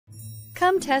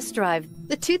Come test drive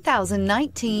the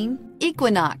 2019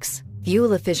 Equinox.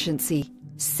 Fuel efficiency,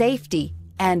 safety,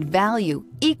 and value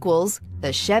equals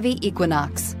the Chevy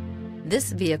Equinox.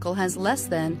 This vehicle has less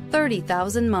than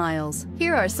 30,000 miles.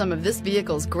 Here are some of this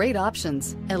vehicle's great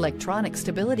options: electronic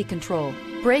stability control,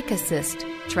 brake assist,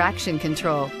 traction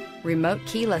control, remote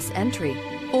keyless entry,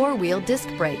 four-wheel disc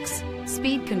brakes,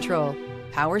 speed control,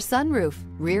 power sunroof,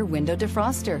 rear window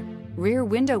defroster, rear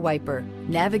window wiper,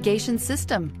 navigation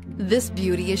system. This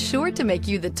beauty is sure to make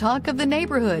you the talk of the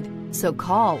neighborhood. So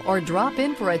call or drop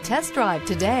in for a test drive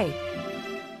today.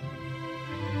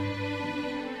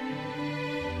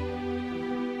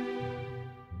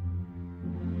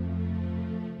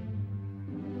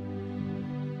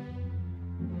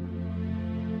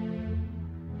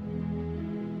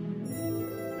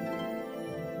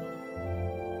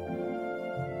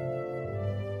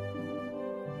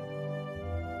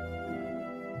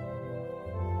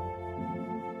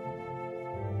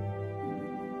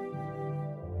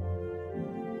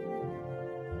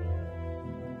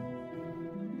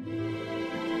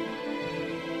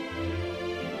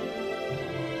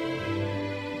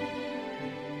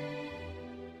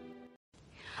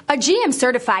 A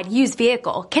GM-certified used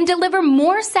vehicle can deliver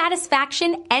more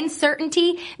satisfaction and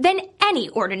certainty than any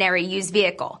ordinary used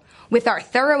vehicle. With our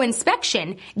thorough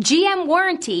inspection, GM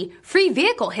warranty, free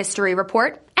vehicle history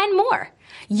report, and more.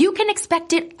 You can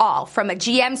expect it all from a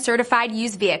GM-certified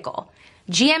used vehicle.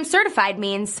 GM-certified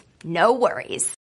means no worries.